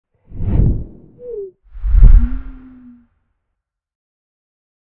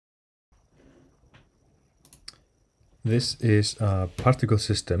This is a particle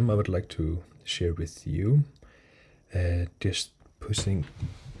system I would like to share with you. Just putting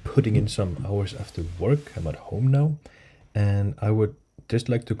in some hours after work. I'm at home now, and I would just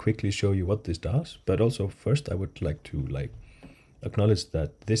like to quickly show you what this does. But also first, I would like to acknowledge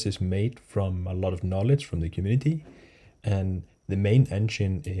that this is made from a lot of knowledge from the community, and the main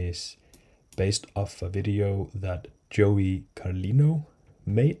engine is based off a video that Joey Carlino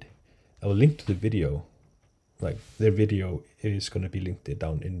made. I will link to the video. Their video is going to be linked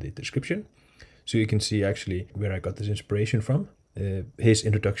down in the description, so you can see actually where I got this inspiration from. His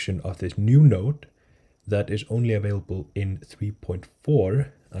introduction of this new node that is only available in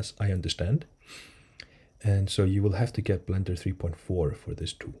 3.4 as I understand, and so you will have to get Blender 3.4 for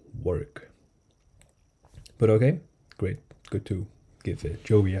this to work. But okay, great, good to give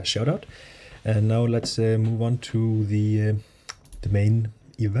Joey a shout out. And now let's move on to the main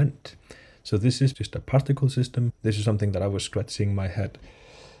event. So this is just a particle system. This is something that I was scratching my head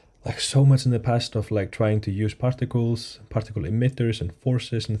so much in the past of trying to use particles, particle emitters and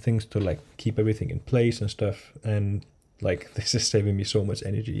forces and things to keep everything in place and stuff. And this is saving me so much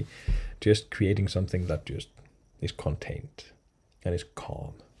energy, just creating something that just is contained and is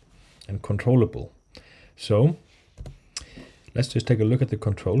calm and controllable. So let's just take a look at the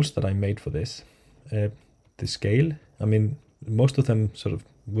controls that I made for this. The scale, I mean, most of them sort of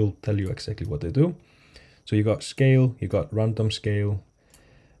will tell you exactly what they do. So you got scale, you got random scale,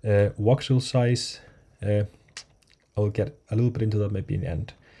 voxel size. I'll get a little bit into that maybe in the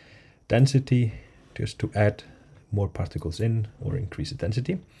end. Density, just to add more particles in or increase the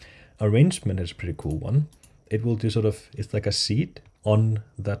density. Arrangement is a pretty cool one. It will do it's like a seed on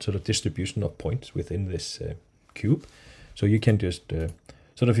that sort of distribution of points within this cube. So you can just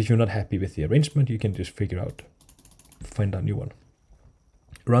if you're not happy with the arrangement, you can just find a new one.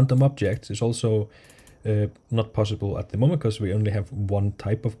 Random objects is also not possible at the moment because we only have one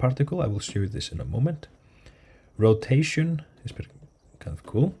type of particle. I will show you this in a moment. Rotation is pretty kind of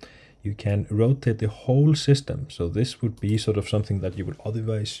cool. You can rotate the whole system. So this would be something that you would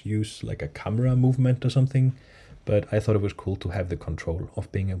otherwise use like a camera movement or something. But I thought it was cool to have the control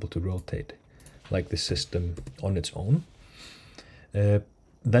of being able to rotate the system on its own.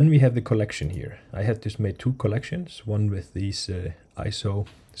 Then we have the collection here. I have just made two collections, one with these ISO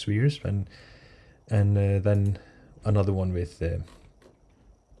spheres and then another one with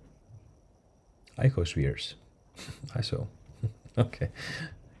icospheres. ISO. Okay.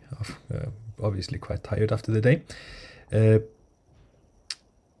 Obviously quite tired after the day.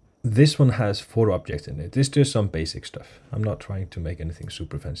 This one has 4 objects in it. This is just some basic stuff. I'm not trying to make anything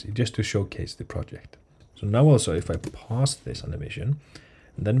super fancy, just to showcase the project. So now also if I pause this animation,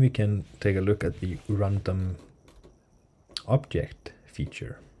 then we can take a look at the random object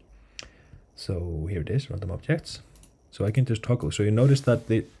feature. So here it is, random objects. So I can just toggle. So you notice that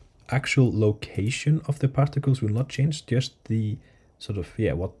the actual location of the particles will not change, just the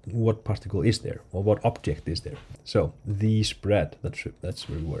what particle is there or what object is there. So the spread, that's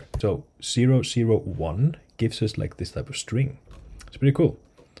where we were. So 0, 0, 1 gives us this type of string. It's pretty cool.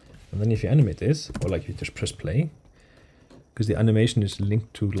 And then if you animate this, or you just press play, because the animation is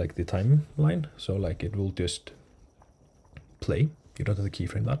linked to the timeline, so it will just play. You don't have to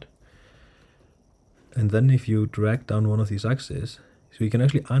keyframe that. And then if you drag down one of these axes, so you can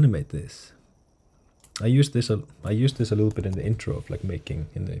actually animate this. I used this a little bit in the intro of making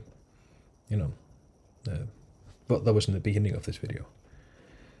in the, but that was in the beginning of this video.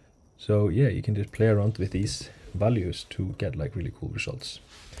 So yeah, you can just play around with these values to get really cool results.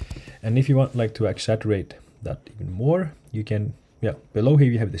 And if you want to exaggerate that even more, you can, below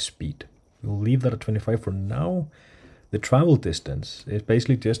here you have the speed. We'll leave that at 25 for now. The travel distance is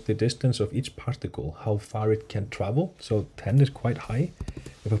basically just the distance of each particle, how far it can travel. So 10 is quite high.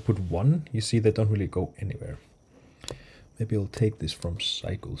 If I put 1, you see they don't really go anywhere. Maybe I'll take this from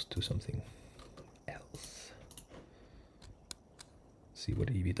cycles to something else. See what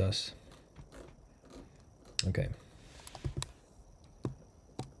Eevee does. Okay.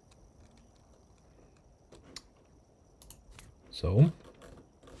 So,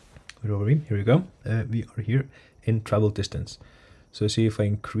 where are we? Here we go. We are here in travel distance. So see, if I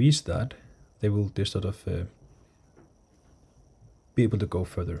increase that, they will just be able to go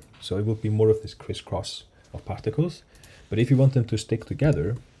further. So it will be more of this crisscross of particles. But if you want them to stick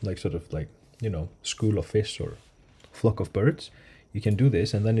together, school of fish or flock of birds, you can do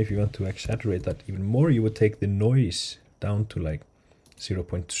this. And then if you want to exaggerate that even more, you would take the noise down to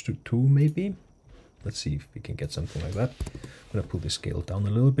 0.2 maybe. Let's see if we can get something like that. I'm gonna pull the scale down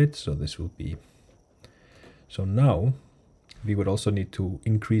a little bit, so this will be, so now we would also need to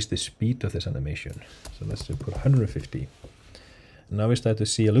increase the speed of this animation. So let's just put 150. Now we start to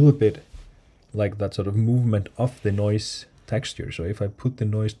see a little bit like that sort of movement of the noise texture. So if I put the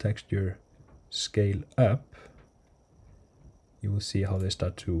noise texture scale up, you will see how they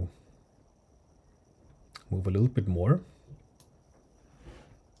start to move a little bit more.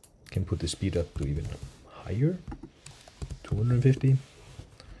 Can put the speed up to even higher, 250,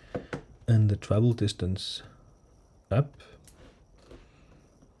 and the travel distance up.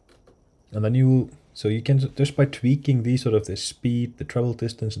 And then so you can, just by tweaking these sort of the speed, the travel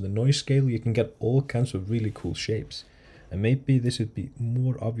distance, and the noise scale, you can get all kinds of really cool shapes. And maybe this would be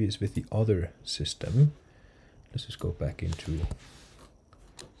more obvious with the other system. Let's just go back into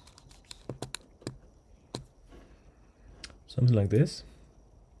something like this.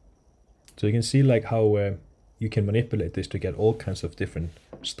 So you can see like how you can manipulate this to get all kinds of different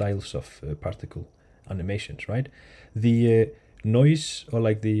styles of particle animations, right? The noise, or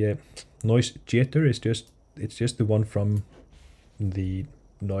like the noise jitter, is just the one from the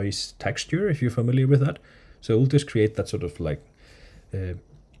noise texture, if you're familiar with that. So we'll just create that sort of like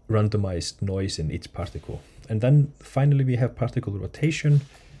randomized noise in each particle. And then finally we have particle rotation,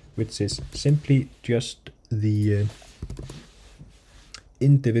 which is simply just the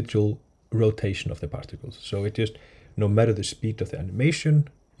individual rotation of the particles. So it just, no matter the speed of the animation,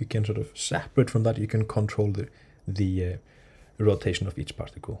 you can sort of separate from that, you can control the rotation of each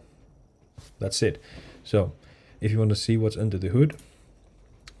particle. That's it. So if you want to see what's under the hood,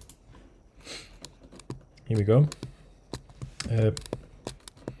 here we go.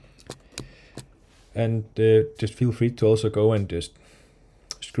 And just feel free to also go and just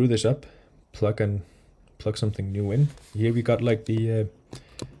screw this up, plug something new in. Here we got like the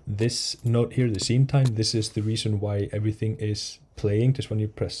this note here, the scene time. This is the reason why everything is playing just when you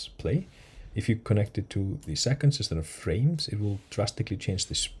press play. If you connect it to the seconds instead of frames, it will drastically change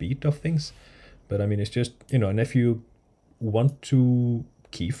the speed of things. But I mean, it's just, you know, and if you want to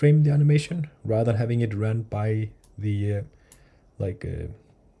keyframe the animation rather than having it run by the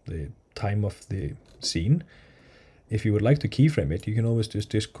the time of the scene, if you would like to keyframe it, you can always just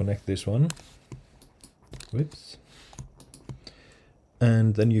disconnect this one. Whoops.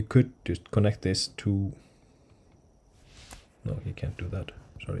 And then you could just connect this to, no, you can't do that,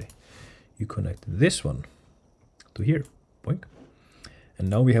 sorry. You connect this one to here, boink. And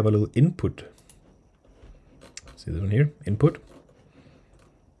now we have a little input. See this one here, input.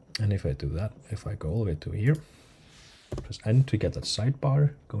 And if I do that, if I go all the way to here, press N to get that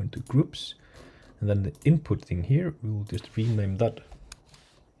sidebar, go into groups, and then the input thing here, we will just rename that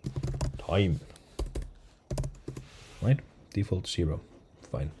time, right? Default 0,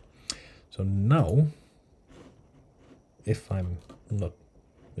 fine. So now, if I'm not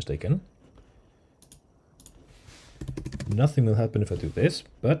mistaken, nothing will happen if I do this,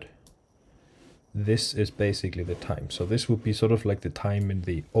 but this is basically the time. So this would be sort of like the time in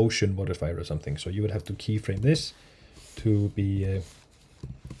the ocean modifier or something. So you would have to keyframe this to be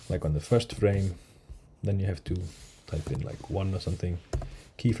like on the first frame, then you have to type in like 1 or something,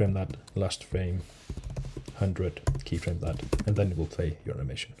 keyframe that, last frame, 100, keyframe that, and then it will play your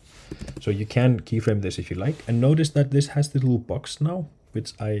animation. So you can keyframe this if you like. And notice that this has the little box now,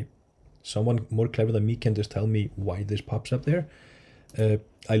 which someone more clever than me can just tell me why this pops up there.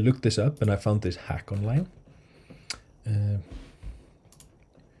 I looked this up and I found this hack online.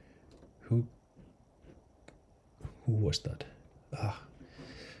 Who was that?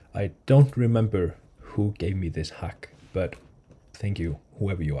 I don't remember who gave me this hack, but thank you,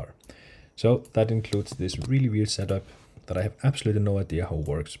 whoever you are. So that includes this really weird setup that I have absolutely no idea how it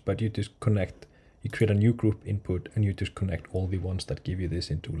works, but you just connect, you create a new group input and you just connect all the ones that give you this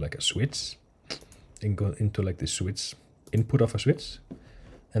into like a switch, and go into like the switch input of a switch,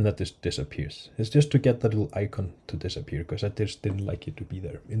 and that just disappears. It's just to get that little icon to disappear, because I just didn't like it to be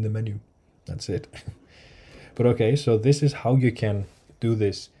there in the menu. That's it. But okay, so this is how you can do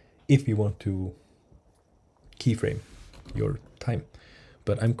this if you want to keyframe your time.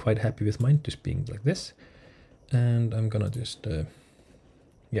 But I'm quite happy with mine just being like this. And I'm gonna just,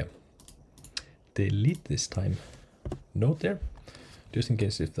 delete this time note there, just in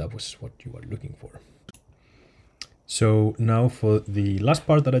case if that was what you are looking for. So now for the last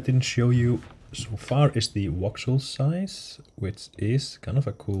part that I didn't show you so far is the voxel size, which is kind of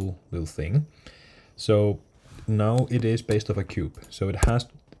a cool little thing. So now it is based off a cube, so it has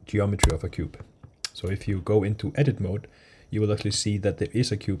geometry of a cube. So if you go into edit mode, you will actually see that there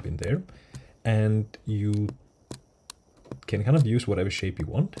is a cube in there, and you can kind of use whatever shape you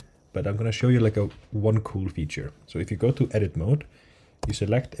want, but I'm going to show you like one cool feature. So if you go to edit mode, you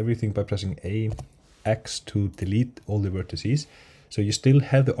select everything by pressing A, X to delete all the vertices. So you still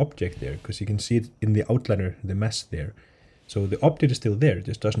have the object there, because you can see it in the outliner, the mesh there. So the object is still there, it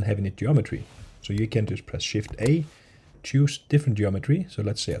just doesn't have any geometry. So you can just press Shift A, choose different geometry. So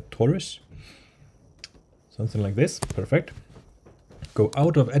let's say a torus, something like this, perfect. Go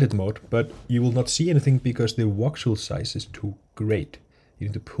out of edit mode, but you will not see anything because the voxel size is too great. You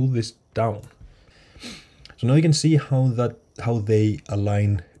need to pull this down. So now you can see how they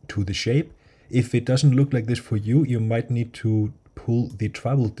align to the shape. If it doesn't look like this for you, you might need to pull the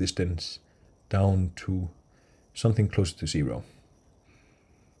travel distance down to something close to 0.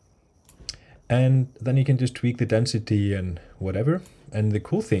 And then you can just tweak the density and whatever. And the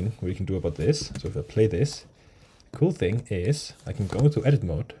cool thing we can do about this, so if I play this, the cool thing is I can go to edit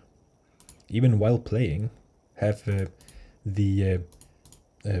mode, even while playing, have the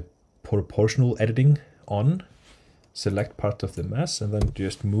proportional editing on, select part of the mass, and then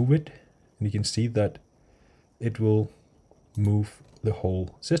just move it. And you can see that it will move the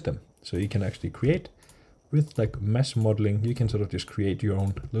whole system. So you can actually create, with like mesh modeling, you can sort of just create your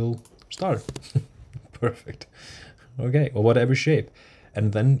own little star. Perfect. Okay, or whatever shape.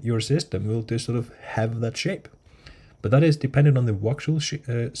 And then your system will just sort of have that shape. But that is dependent on the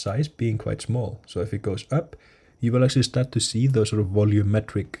voxel size being quite small. So if it goes up, you will actually start to see those sort of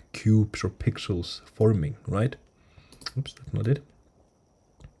volumetric cubes or pixels forming, right? Oops, that's not it.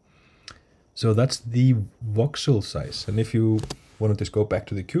 So that's the voxel size. And if you want to just go back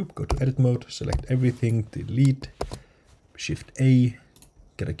to the cube, go to edit mode, select everything, delete, Shift A,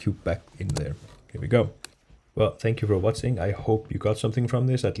 get a cube back in there. Here we go. Well, thank you for watching. I hope you got something from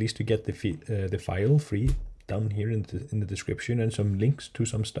this, at least to get the file free down here in the description, and some links to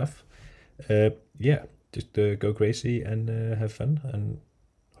some stuff. Yeah, just go crazy and have fun, and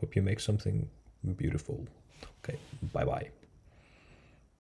hope you make something beautiful. Okay, bye-bye.